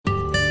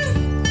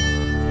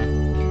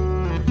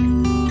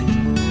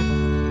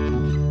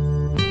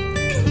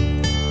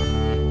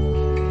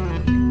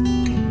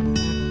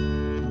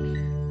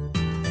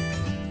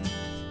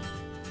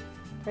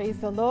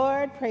the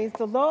Lord, praise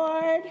the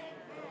Lord.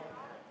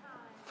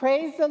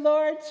 Praise the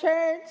Lord,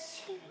 church.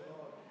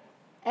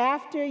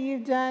 After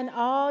you've done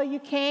all you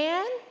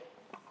can,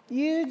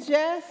 you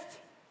just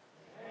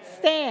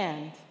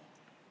stand.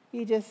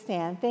 You just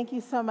stand. Thank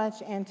you so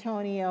much,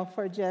 Antonio,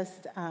 for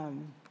just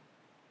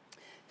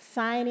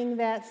signing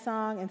that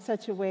song in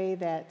such a way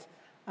that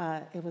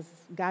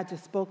God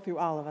just spoke through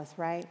all of us,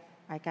 right?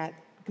 I got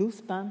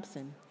goosebumps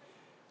and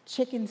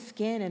chicken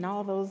skin and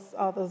all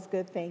those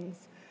good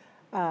things.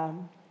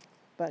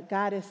 But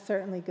God is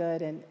certainly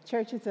good. And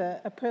church, it's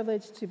a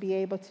privilege to be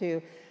able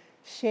to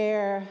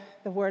share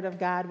the Word of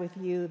God with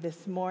you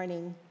this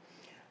morning.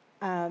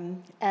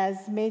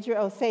 As Major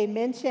Osei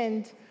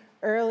mentioned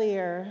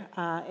earlier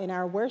in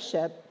our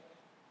worship,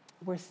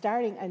 we're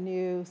starting a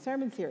new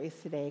sermon series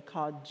today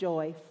called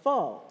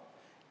Joyful,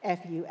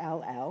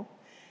 F-U-L-L.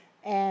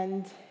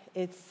 And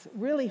it's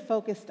really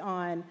focused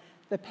on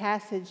the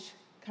passage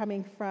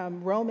coming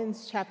from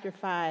Romans chapter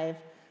 5,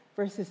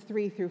 verses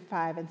 3 through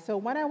 5. And so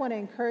what I want to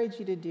encourage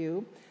you to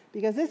do,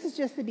 because this is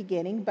just the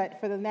beginning, but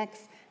for the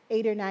next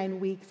 8 or 9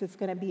 weeks, it's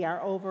going to be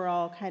our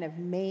overall kind of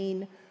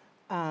main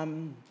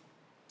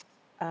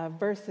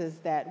verses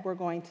that we're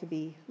going to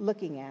be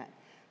looking at.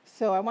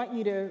 So I want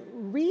you to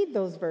read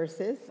those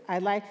verses.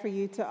 I'd like for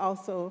you to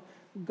also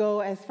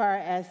go as far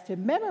as to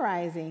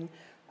memorizing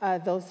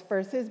those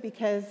verses,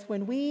 because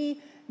when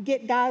we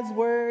get God's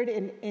word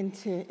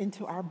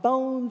into our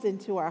bones,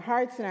 into our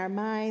hearts and our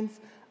minds,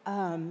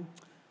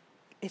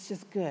 it's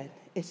just good.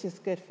 It's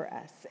just good for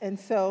us. And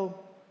so,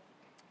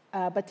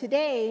 but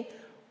today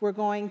we're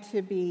going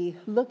to be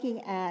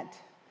looking at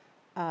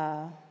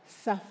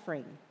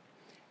suffering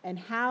and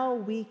how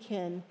we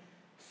can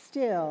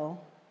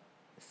still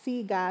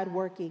see God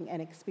working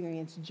and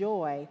experience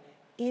joy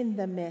in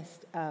the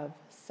midst of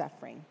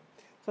suffering.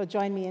 So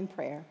join me in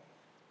prayer.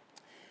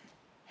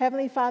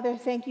 Heavenly Father,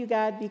 thank you,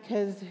 God,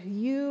 because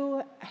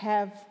you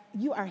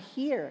are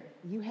here.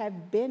 You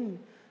have been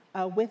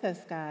with us,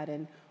 God,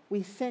 and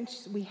we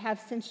have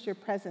sensed your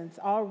presence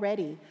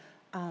already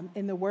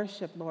in the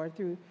worship, Lord,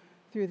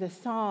 through the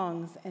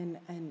songs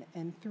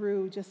and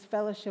through just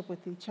fellowship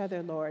with each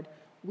other, Lord.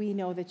 We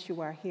know that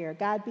you are here.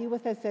 God, be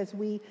with us as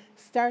we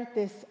start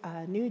this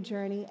new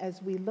journey,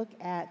 as we look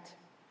at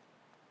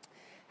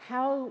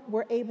how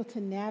we're able to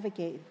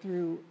navigate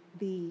through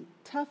the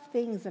tough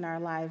things in our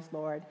lives,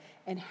 Lord,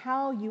 and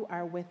how you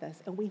are with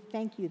us. And we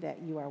thank you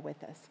that you are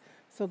with us.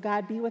 So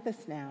God, be with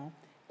us now.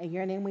 In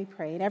your name we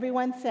pray. And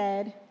everyone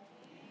said,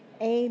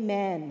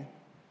 Amen.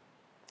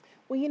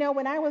 Well, you know,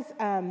 when I was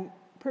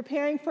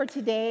preparing for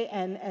today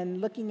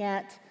and looking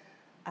at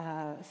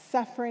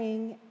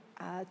suffering,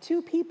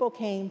 two people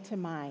came to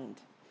mind.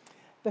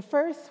 The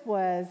first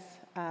was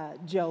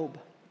Job.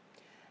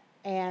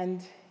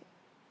 And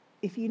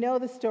if you know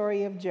the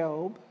story of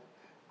Job,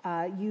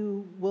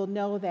 you will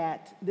know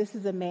that this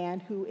is a man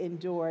who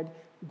endured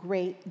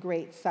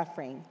great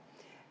suffering.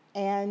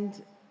 And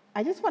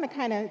I just want to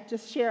kind of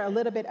just share a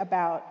little bit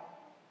about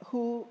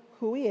who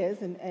he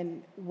is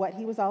and what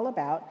he was all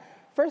about.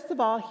 First of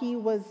all, he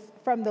was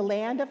from the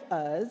land of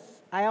Uz.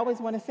 I always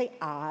want to say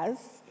Oz,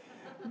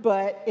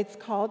 but it's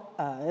called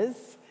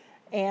Uz.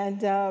 And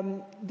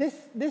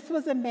this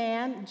was a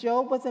man,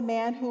 Job was a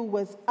man who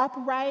was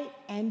upright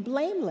and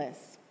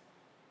blameless.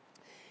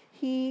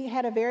 He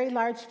had a very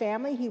large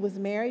family. He was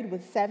married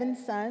with 7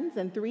 sons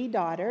and 3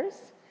 daughters.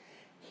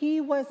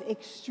 He was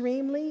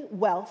extremely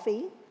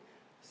wealthy.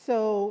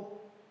 So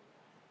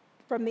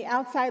from the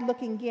outside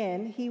looking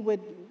in, you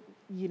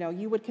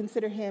would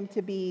consider him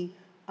to be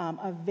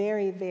a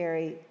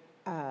very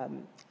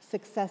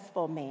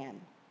successful man.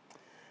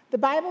 The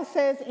Bible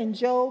says in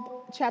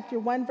Job chapter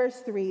 1, verse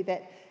 3,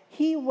 that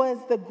he was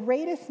the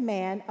greatest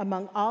man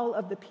among all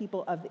of the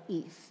people of the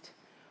East.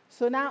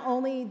 So not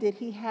only did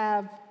he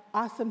have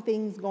awesome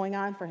things going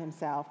on for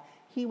himself,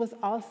 he was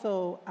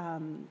also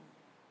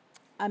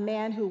a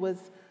man who was,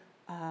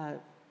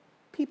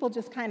 people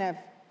just kind of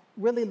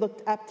really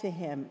looked up to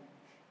him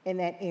in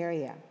that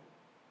area.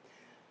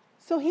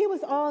 So he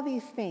was all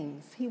these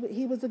things.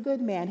 He was a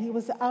good man. He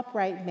was an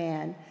upright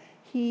man.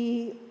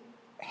 He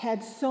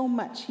had so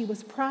much. He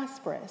was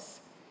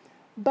prosperous.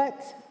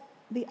 But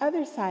the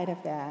other side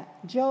of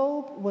that,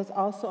 Job was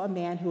also a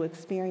man who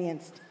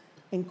experienced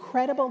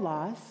incredible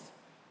loss.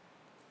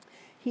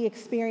 He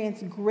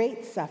experienced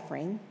great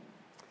suffering.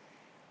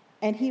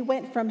 And he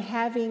went from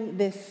having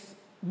this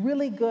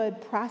really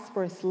good,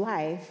 prosperous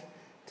life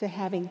to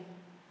having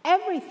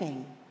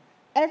everything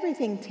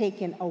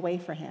taken away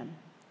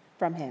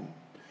from him.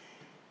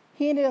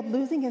 He ended up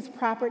losing his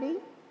property.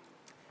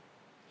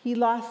 He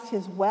lost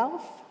his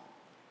wealth.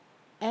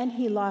 And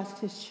he lost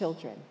his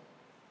children.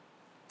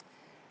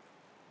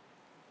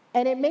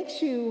 And it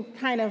makes you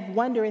kind of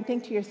wonder and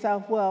think to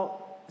yourself,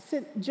 well,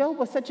 Job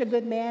was such a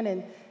good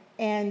man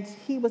and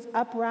he was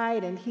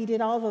upright and he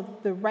did all of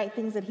the right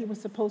things that he was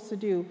supposed to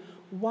do.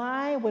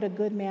 Why would a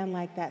good man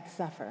like that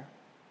suffer?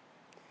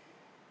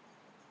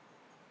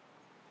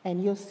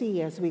 And you'll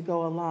see as we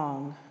go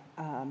along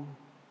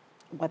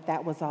what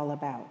that was all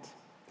about.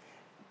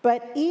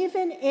 But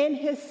even in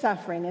his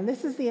suffering, and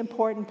this is the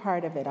important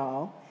part of it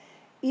all,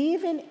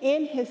 even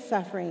in his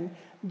suffering,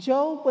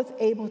 Job was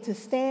able to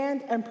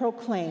stand and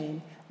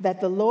proclaim that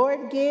the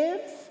Lord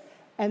gives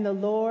and the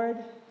Lord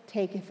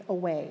taketh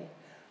away.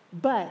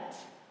 But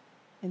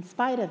in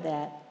spite of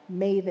that,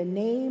 may the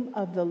name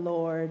of the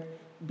Lord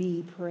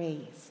be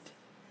praised.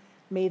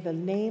 May the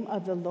name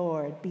of the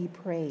Lord be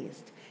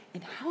praised.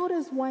 And how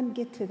does one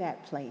get to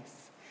that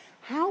place?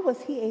 How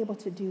was he able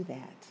to do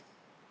that?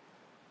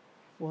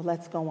 Well,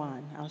 let's go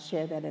on. I'll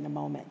share that in a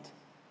moment.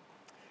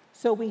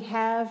 So we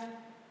have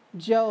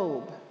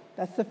Job.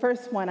 That's the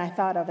first one I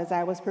thought of as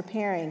I was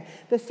preparing.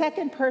 The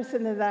second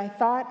person that I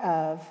thought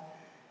of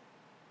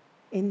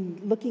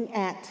in looking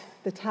at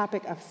the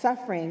topic of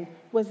suffering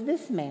was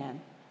this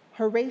man,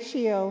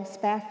 Horatio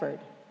Spafford.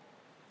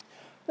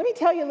 Let me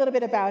tell you a little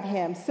bit about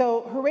him.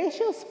 So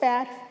Horatio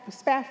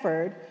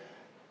Spafford,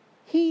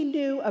 he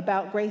knew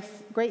about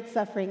great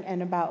suffering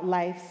and about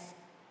life's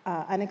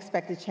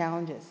unexpected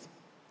challenges.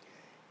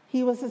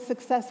 He was a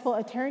successful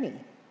attorney.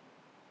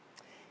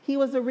 He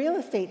was a real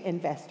estate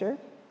investor,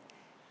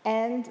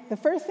 and the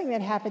first thing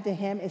that happened to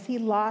him is he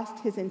lost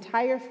his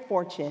entire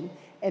fortune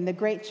in the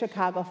Great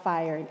Chicago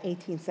Fire in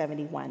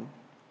 1871.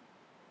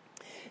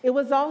 It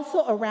was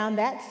also around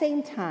that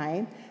same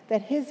time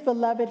that his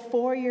beloved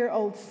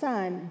 4-year-old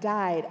son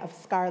died of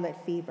scarlet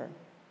fever.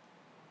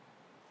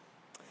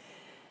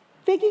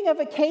 Thinking a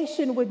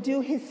vacation would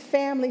do his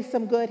family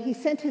some good, he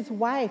sent his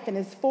wife and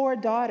his 4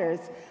 daughters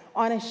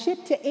on a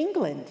ship to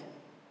England.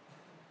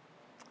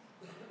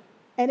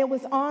 And it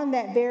was on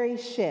that very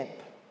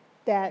ship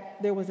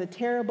that there was a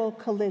terrible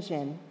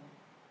collision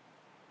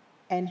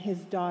and his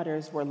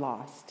daughters were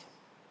lost.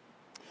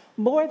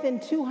 More than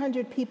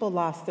 200 people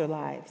lost their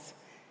lives.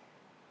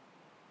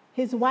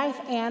 His wife,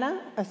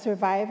 Anna, a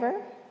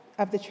survivor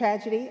of the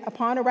tragedy,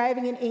 upon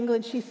arriving in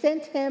England, she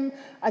sent him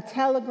a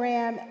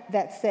telegram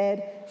that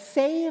said,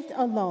 "Saved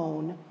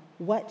alone,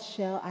 what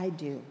shall I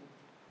do?"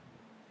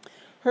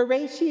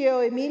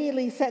 Horatio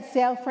immediately set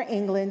sail for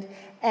England,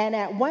 and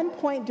at one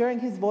point during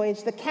his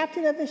voyage, the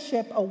captain of the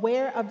ship,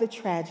 aware of the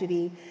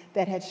tragedy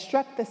that had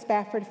struck the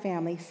Spafford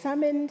family,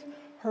 summoned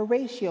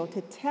Horatio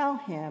to tell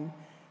him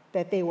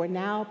that they were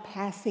now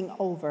passing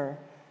over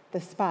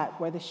the spot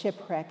where the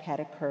shipwreck had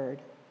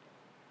occurred.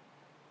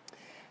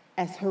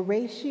 As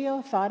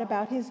Horatio thought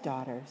about his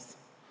daughters,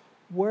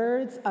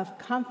 words of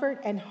comfort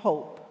and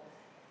hope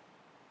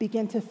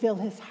began to fill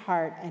his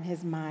heart and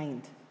his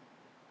mind.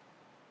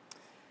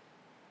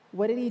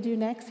 What did he do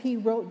next? He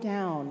wrote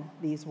down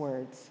these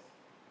words.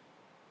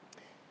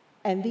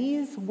 And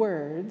these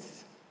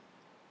words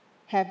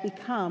have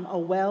become a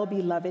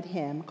well-beloved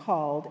hymn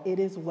called "It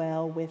Is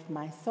Well With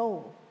My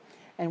Soul."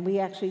 And we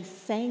actually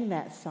sang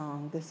that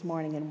song this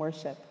morning in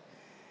worship.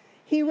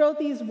 He wrote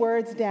these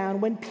words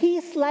down: "When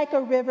peace like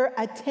a river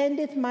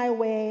attendeth my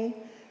way,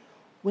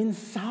 when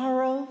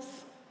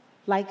sorrows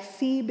like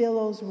sea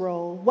billows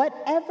roll,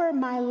 whatever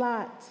my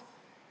lot,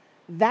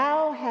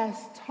 thou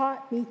hast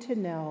taught me to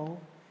know,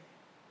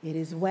 it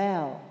is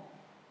well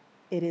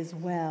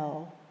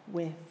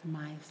with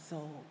my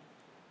soul."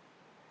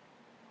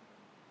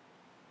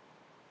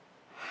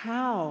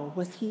 How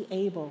was he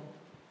able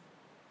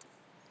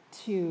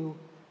to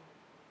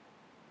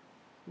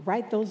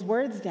write those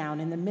words down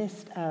in the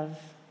midst of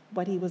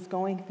what he was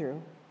going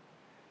through?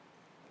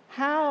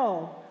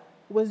 How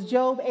was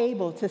Job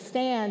able to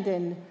stand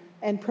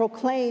and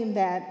proclaim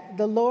that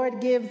the Lord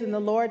gives and the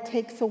Lord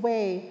takes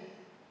away,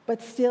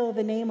 but still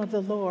the name of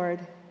the Lord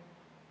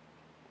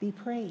be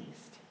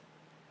praised?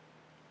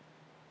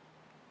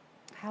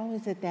 How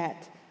is it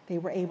that they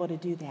were able to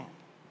do that?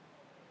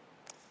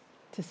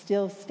 To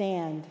still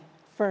stand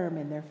firm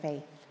in their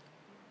faith?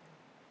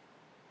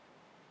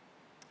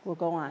 We'll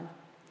go on.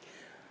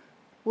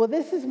 Well,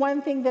 this is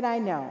one thing that I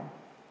know.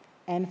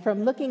 And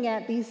from looking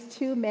at these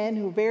two men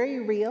who are very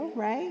real,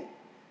 right?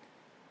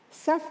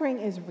 Suffering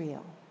is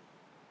real.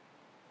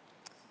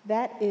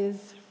 That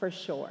is for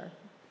sure.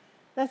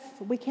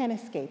 We can't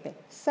escape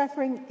it.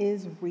 Suffering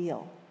is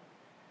real.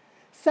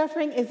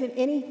 Suffering isn't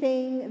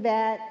anything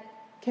that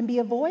can be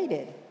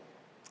avoided.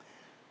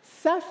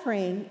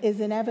 Suffering is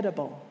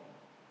inevitable.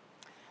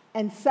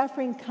 And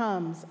suffering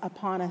comes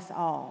upon us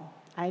all.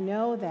 I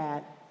know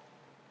that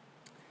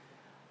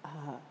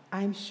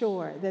I'm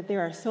sure that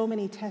there are so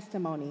many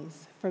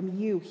testimonies from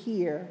you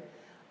here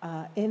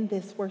in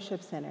this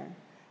worship center,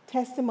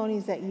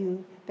 testimonies that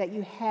you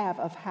have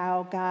of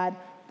how God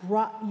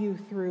brought you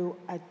through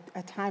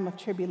a time of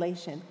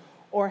tribulation,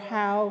 or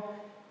how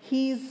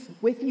He's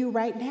with you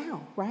right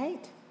now,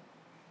 right?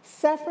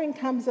 Suffering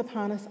comes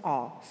upon us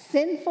all.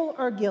 Sinful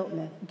or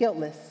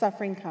guiltless,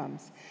 suffering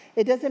comes.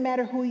 It doesn't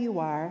matter who you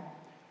are,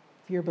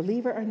 if you're a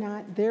believer or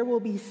not, there will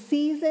be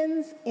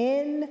seasons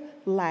in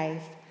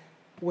life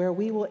where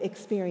we will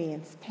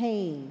experience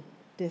pain,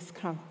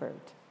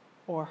 discomfort,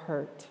 or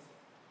hurt.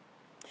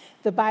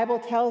 The Bible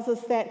tells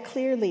us that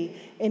clearly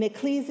in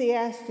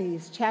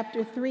Ecclesiastes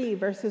chapter 3,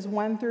 verses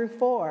 1 through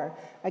 4.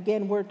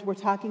 Again, we're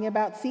talking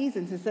about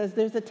seasons. It says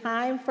there's a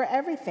time for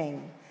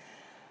everything.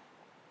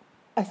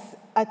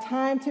 a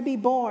time to be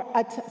born,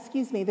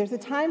 there's a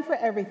time for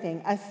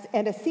everything,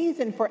 and a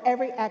season for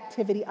every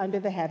activity under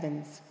the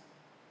heavens.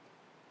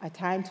 A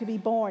time to be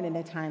born and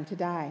a time to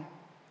die.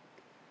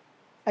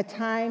 A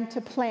time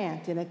to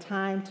plant and a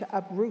time to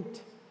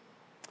uproot.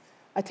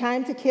 A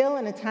time to kill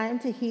and a time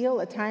to heal.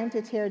 A time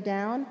to tear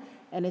down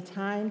and a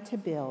time to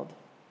build.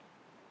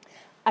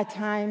 A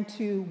time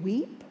to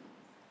weep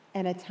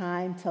and a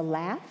time to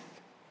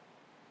laugh.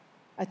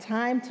 A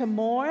time to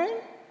mourn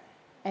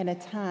and a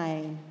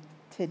time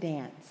to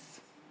dance.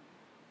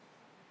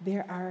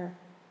 There are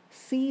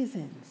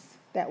seasons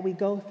that we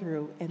go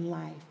through in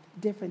life,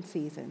 different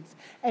seasons.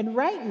 And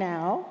right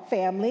now,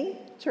 family,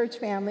 church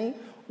family,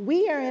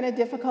 we are in a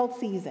difficult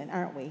season,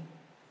 aren't we?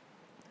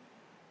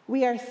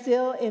 We are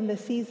still in the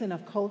season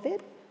of COVID.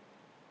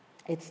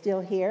 It's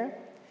still here.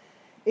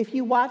 If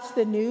you watch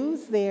the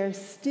news, there's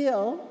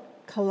still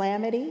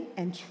calamity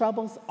and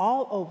troubles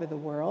all over the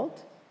world.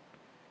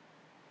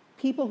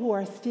 People who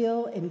are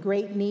still in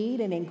great need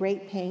and in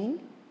great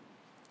pain.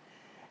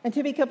 And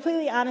to be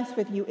completely honest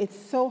with you, it's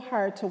so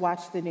hard to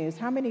watch the news.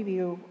 How many of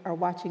you are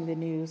watching the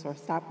news or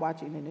stop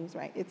watching the news,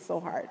 right? It's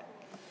so hard.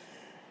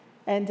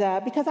 And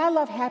because I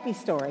love happy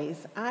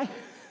stories, I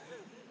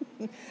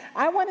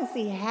want to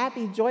see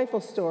happy,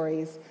 joyful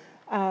stories.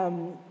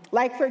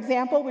 Like, for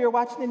example, we were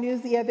watching the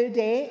news the other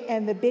day,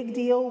 and the big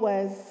deal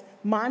was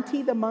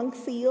Monty the monk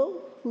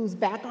seal, who's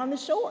back on the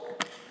shore.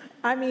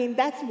 I mean,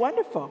 that's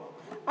wonderful.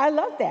 I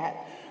love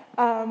that.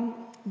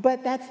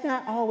 But that's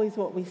not always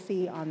what we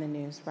see on the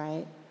news,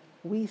 right?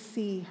 We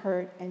see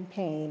hurt and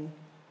pain,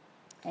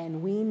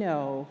 and we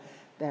know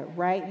that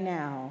right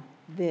now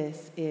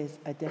this is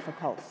a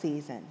difficult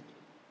season.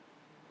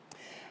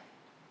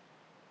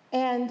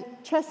 And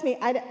trust me,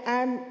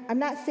 I'm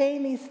not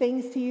saying these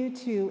things to you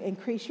to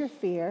increase your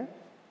fear.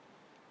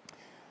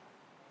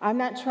 I'm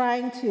not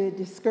trying to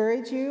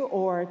discourage you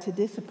or to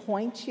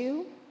disappoint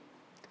you.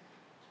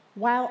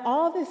 While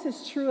all this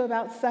is true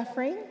about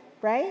suffering,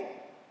 right?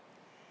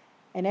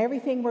 And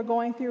everything we're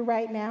going through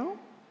right now,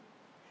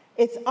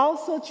 it's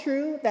also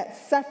true that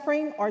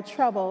suffering or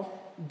trouble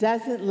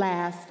doesn't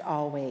last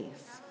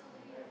always.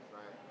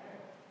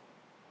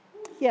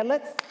 Yeah, I'm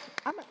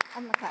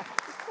gonna clap.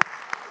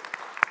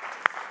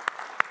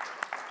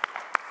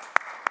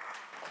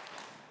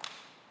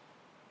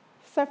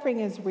 Suffering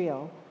is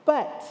real,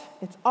 but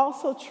it's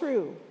also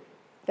true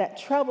that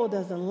trouble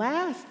doesn't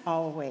last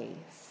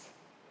always.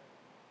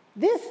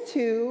 This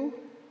too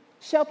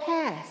shall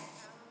pass.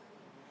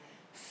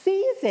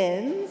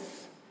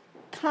 Seasons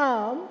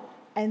come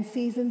and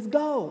seasons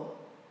go.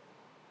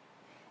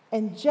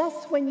 And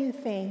just when you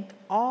think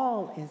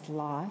all is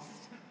lost,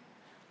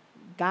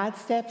 God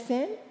steps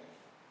in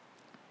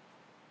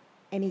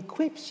and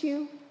equips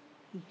you,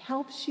 He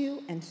helps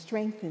you and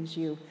strengthens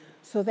you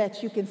so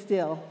that you can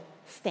still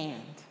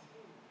stand.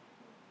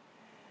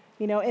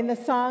 You know, in the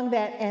song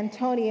that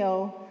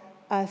Antonio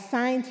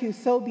signed to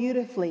so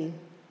beautifully,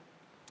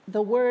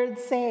 the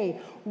words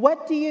say,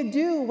 "What do you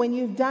do when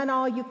you've done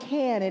all you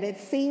can and it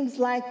seems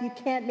like you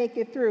can't make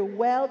it through?"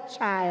 Well,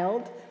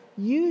 child,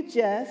 you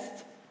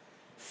just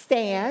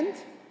stand,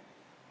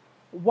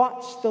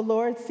 watch the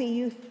Lord see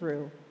you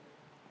through.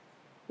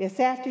 Yes,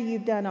 after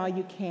you've done all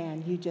you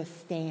can, you just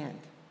stand.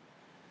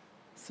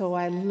 So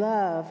I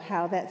love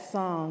how that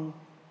song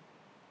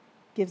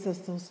gives us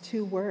those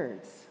two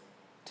words,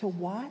 to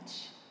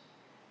watch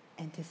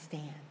and to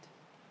stand.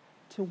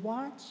 To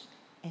watch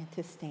and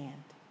to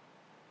stand.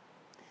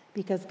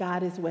 Because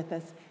God is with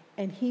us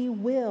and He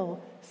will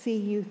see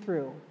you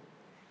through.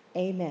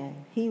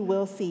 Amen. He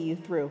will see you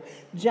through.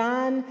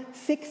 John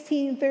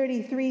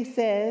 16:33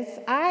 says,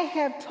 "I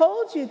have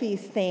told you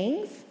these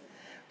things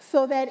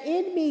so that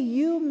in me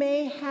you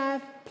may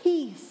have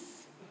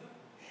peace.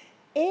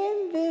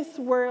 In this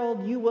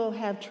world you will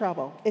have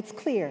trouble." It's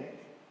clear.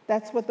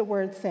 That's what the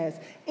word says.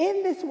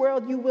 In this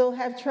world you will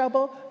have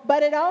trouble,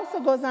 but it also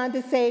goes on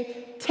to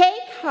say,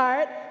 "Take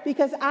heart,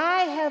 because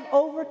I have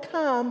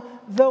overcome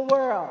the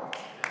world."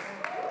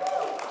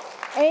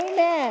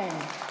 Amen.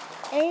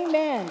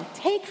 Amen.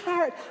 Take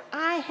heart,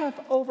 I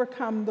have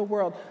overcome the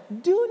world.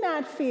 Do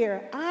not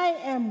fear, I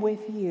am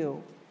with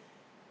you.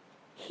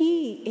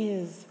 He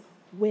is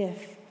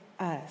with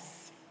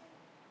us.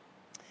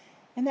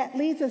 And that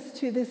leads us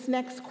to this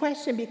next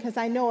question, because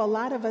I know a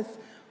lot of us,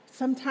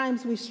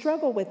 sometimes we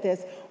struggle with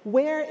this.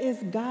 Where is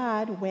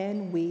God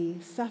when we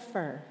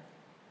suffer?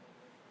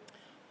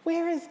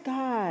 Where is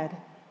God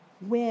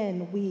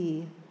when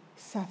we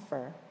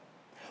suffer?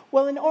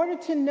 Well, in order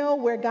to know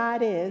where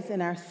God is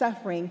in our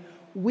suffering,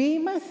 we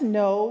must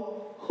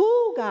know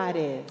who God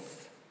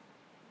is.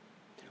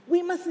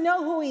 We must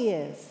know who He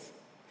is.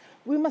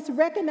 We must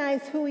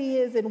recognize who He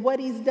is and what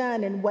He's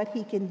done and what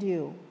He can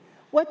do.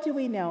 What do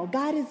we know?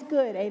 God is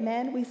good,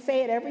 amen? We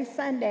say it every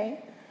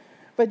Sunday.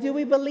 But do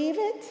we believe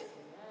it?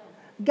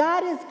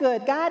 God is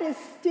good. God is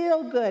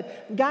still good.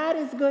 God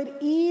is good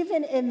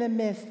even in the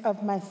midst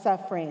of my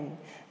suffering.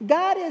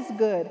 God is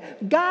good.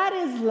 God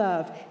is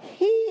love.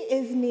 He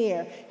is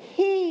near.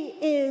 He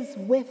is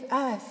with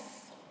us.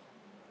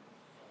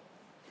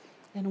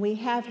 And we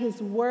have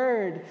his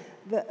word,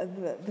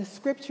 the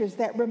scriptures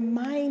that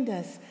remind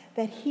us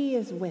that he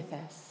is with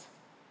us.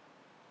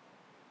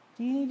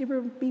 Do you need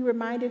to be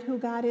reminded who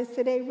God is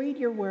today? Read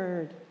your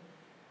word.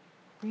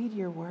 Read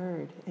your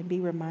word and be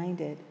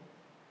reminded.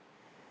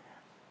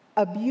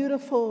 A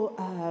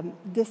beautiful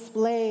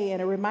display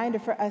and a reminder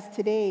for us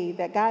today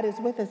that God is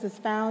with us is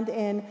found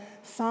in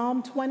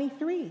Psalm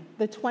 23,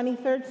 the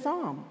 23rd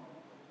Psalm,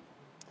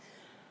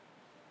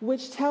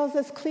 which tells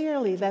us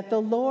clearly that the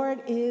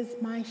Lord is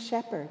my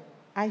shepherd.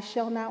 I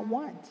shall not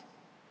want.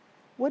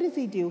 What does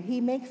he do?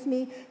 He makes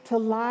me to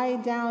lie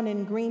down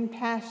in green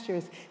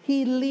pastures.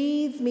 He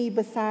leads me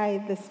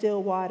beside the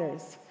still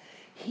waters.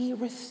 He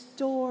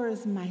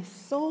restores my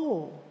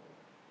soul.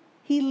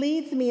 He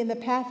leads me in the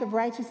path of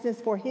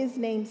righteousness for his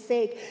name's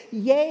sake.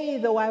 Yea,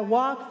 though I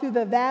walk through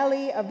the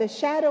valley of the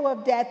shadow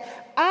of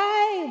death,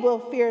 I will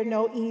fear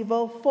no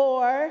evil,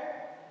 for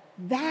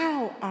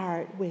thou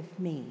art with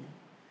me.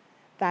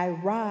 Thy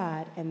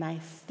rod and thy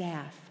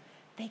staff,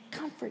 they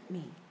comfort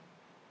me.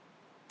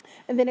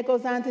 And then it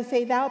goes on to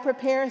say, thou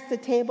preparest a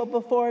table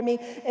before me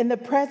in the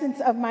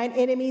presence of mine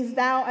enemies.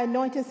 Thou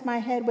anointest my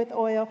head with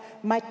oil.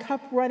 My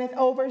cup runneth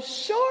over.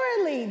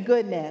 Surely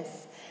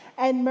goodness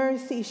and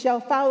mercy shall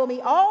follow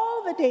me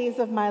all the days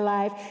of my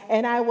life,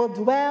 and I will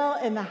dwell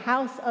in the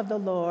house of the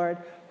Lord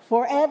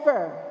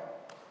forever.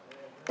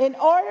 In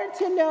order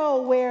to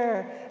know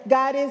where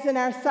God is in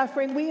our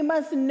suffering, we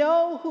must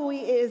know who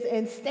he is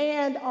and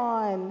stand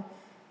on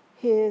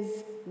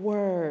his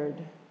word.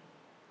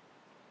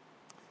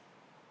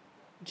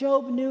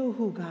 Job knew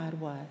who God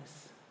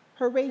was.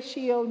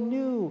 Horatio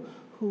knew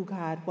who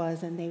God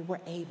was, and they were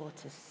able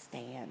to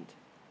stand.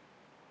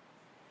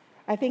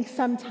 I think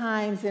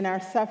sometimes in our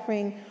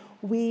suffering,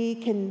 we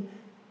can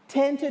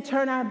tend to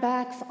turn our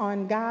backs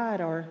on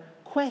God or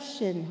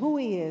question who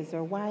he is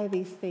or why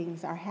these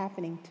things are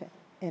happening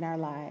in our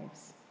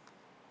lives.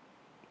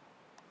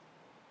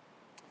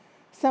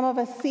 Some of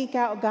us seek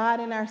out God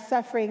in our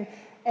suffering,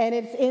 and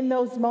it's in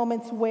those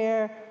moments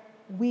where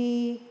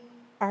we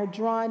are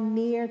drawn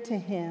near to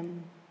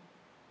him.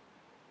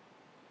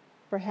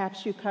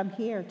 Perhaps you come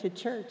here to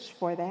church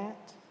for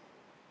that.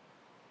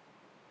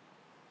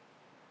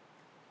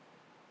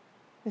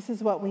 This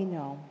is what we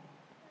know.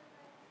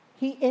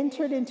 He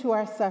entered into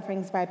our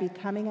sufferings by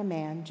becoming a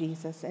man,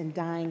 Jesus, and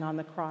dying on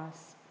the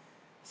cross.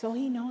 So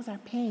he knows our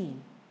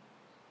pain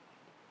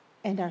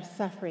and our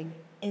suffering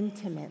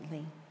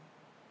intimately.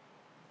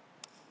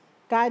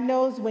 God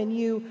knows when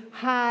you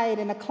hide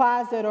in a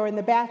closet or in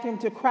the bathroom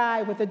to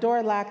cry with the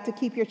door locked to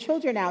keep your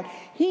children out.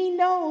 He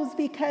knows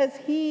because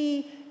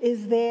he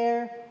is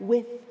there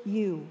with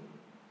you.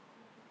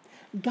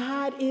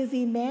 God is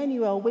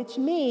Emmanuel, which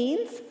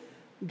means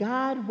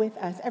God with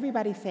us.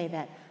 Everybody say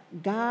that.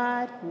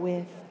 God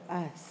with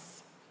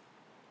us.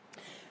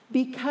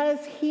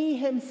 Because he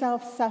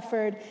himself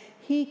suffered,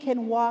 he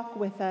can walk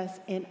with us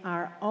in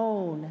our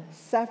own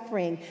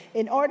suffering.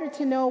 In order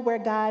to know where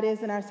God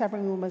is in our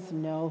suffering, we must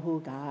know who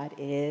God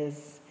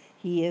is.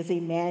 He is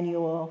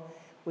Emmanuel,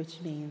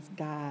 which means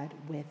God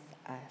with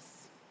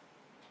us.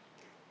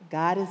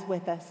 God is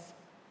with us.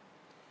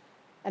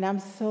 And I'm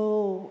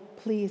so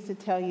pleased to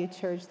tell you,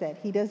 church, that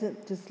he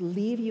doesn't just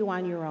leave you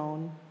on your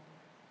own.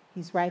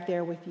 He's right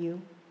there with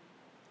you.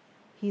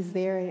 He's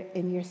there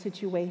in your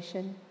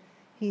situation.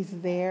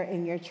 He's there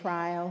in your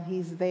trial.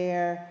 He's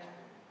there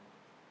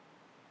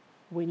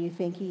when you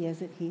think he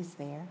isn't. He's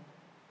there.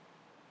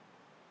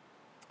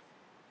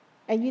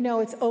 And you know,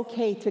 it's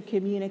okay to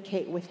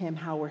communicate with him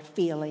how we're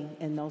feeling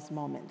in those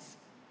moments.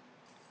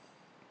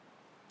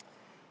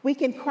 We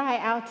can cry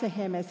out to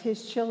him as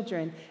his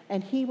children,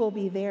 and he will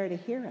be there to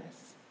hear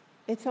us.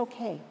 It's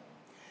okay.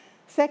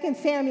 2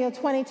 Samuel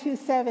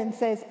 22:7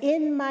 says,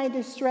 in my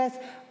distress,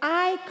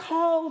 I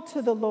called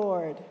to the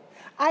Lord.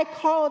 I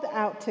called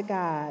out to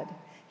God.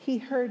 He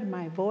heard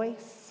my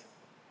voice.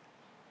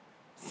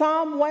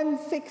 Psalm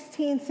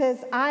 116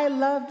 says, I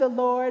love the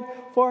Lord,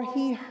 for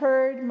he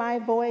heard my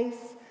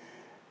voice.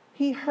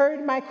 He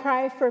heard my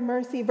cry for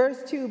mercy.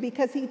 Verse 2,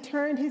 because he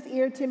turned his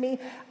ear to me,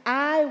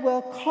 I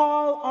will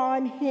call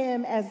on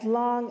him as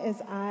long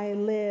as I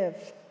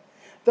live.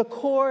 The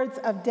cords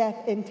of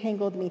death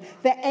entangled me.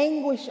 The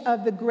anguish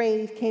of the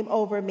grave came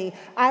over me.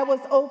 I was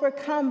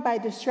overcome by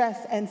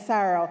distress and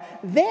sorrow.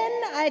 Then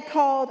I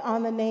called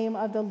on the name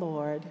of the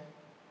Lord,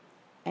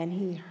 and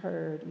he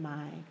heard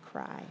my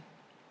cry.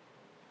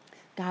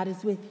 God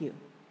is with you.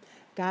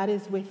 God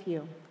is with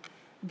you.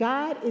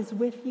 God is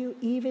with you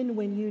even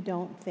when you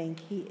don't think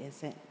he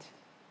isn't.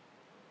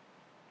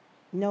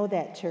 Know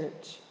that,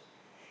 church.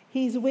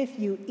 He's with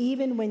you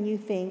even when you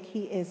think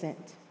he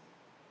isn't.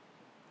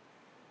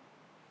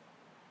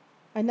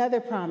 Another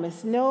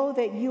promise, know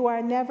that you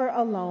are never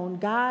alone.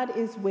 God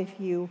is with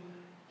you.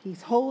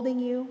 He's holding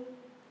you.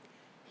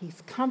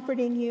 He's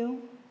comforting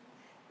you.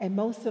 And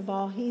most of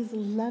all, he's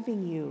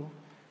loving you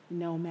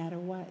no matter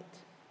what.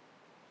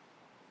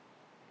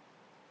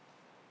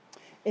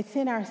 It's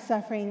in our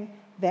suffering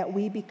that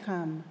we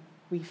become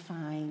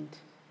refined.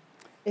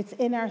 It's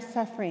in our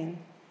suffering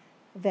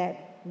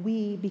that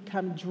we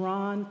become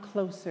drawn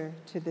closer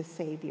to the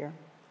Savior.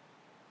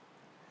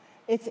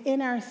 It's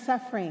in our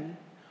suffering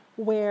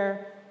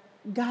where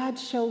God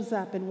shows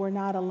up and we're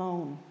not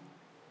alone.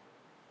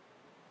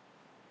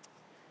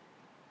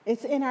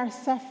 It's in our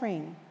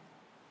suffering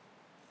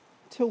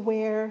to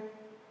where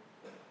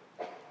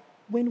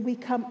when we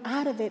come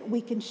out of it,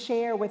 we can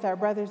share with our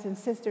brothers and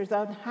sisters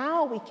on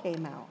how we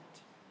came out.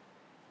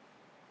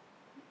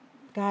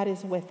 God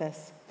is with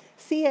us.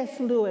 C.S.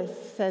 Lewis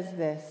says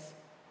this: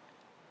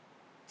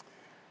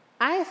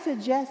 I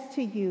suggest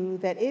to you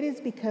that it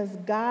is because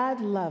God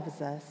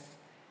loves us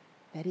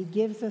that he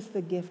gives us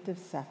the gift of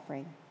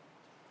suffering.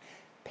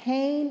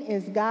 Pain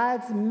is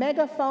God's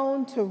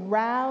megaphone to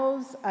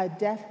rouse a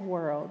deaf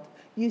world.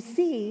 You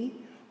see,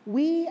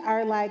 we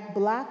are like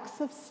blocks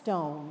of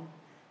stone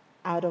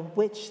out of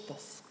which the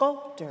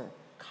sculptor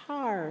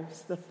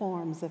carves the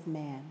forms of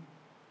man.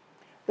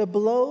 The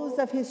blows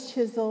of his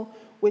chisel,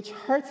 which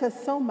hurts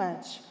us so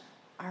much,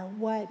 are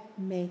what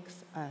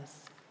makes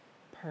us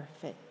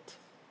perfect.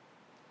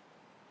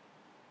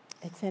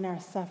 It's in our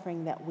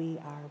suffering that we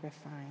are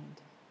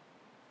refined.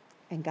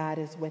 And God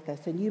is with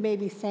us. And you may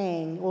be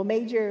saying, well,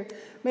 Major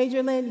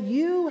Lynn,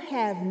 you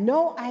have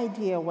no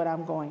idea what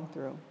I'm going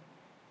through.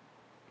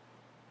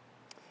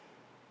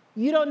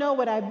 You don't know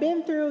what I've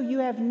been through. You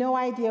have no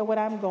idea what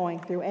I'm going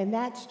through. And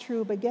that's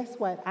true, but guess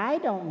what? I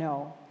don't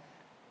know,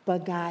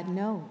 but God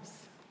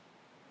knows.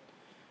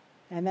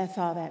 And that's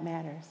all that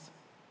matters.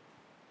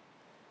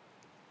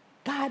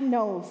 God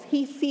knows.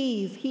 He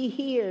sees. He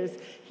hears.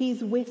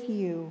 He's with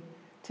you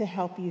to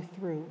help you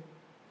through.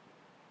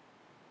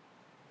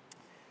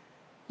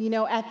 You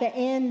know, at the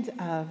end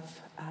of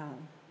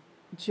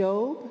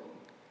Job,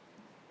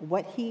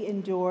 what he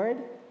endured,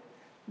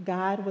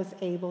 God was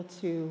able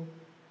to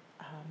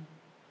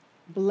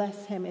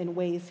bless him in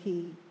ways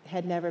he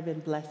had never been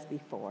blessed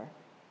before.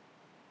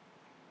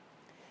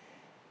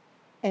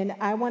 And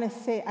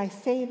I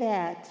say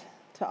that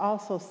to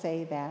also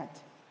say that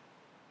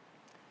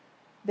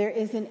there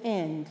is an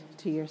end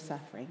to your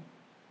suffering.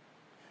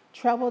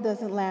 Trouble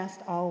doesn't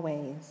last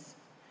always.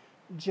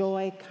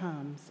 Joy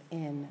comes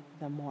in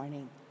the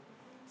morning.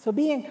 So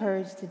be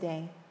encouraged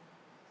today.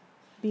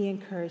 Be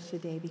encouraged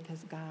today because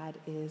God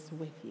is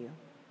with you.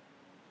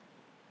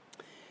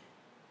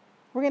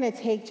 We're going to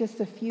take just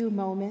a few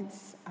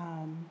moments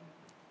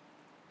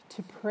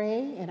to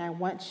pray, and I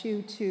want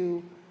you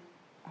to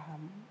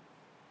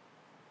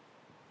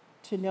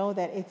know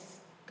that it's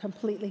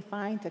completely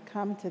fine to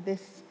come to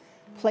this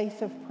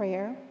place of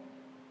prayer.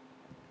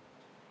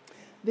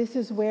 This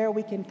is where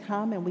we can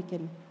come and we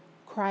can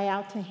cry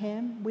out to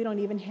him. We don't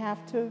even have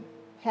to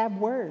have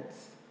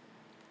words.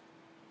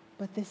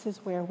 But this is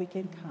where we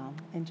can come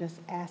and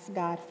just ask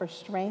God for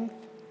strength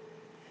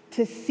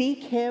to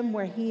seek him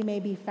where he may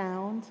be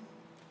found.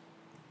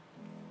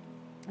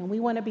 And we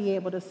want to be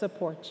able to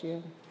support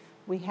you.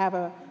 We have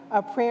a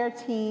prayer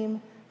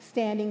team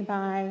standing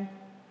by.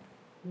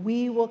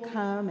 We will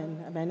come,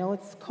 and I know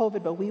it's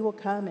COVID, but we will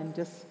come and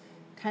just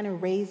kind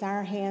of raise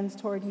our hands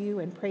toward you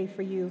and pray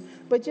for you.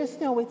 But just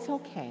know it's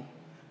okay.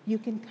 You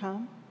can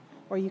come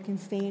or you can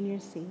stay in your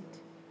seat.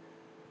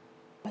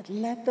 But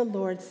let the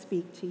Lord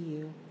speak to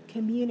you.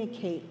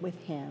 Communicate with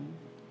him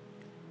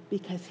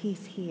because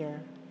he's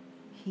here.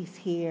 He's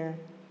here.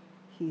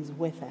 He's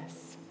with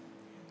us.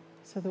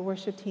 So the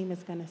worship team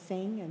is going to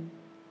sing, and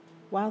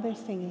while they're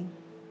singing,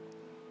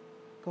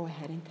 go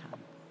ahead and come.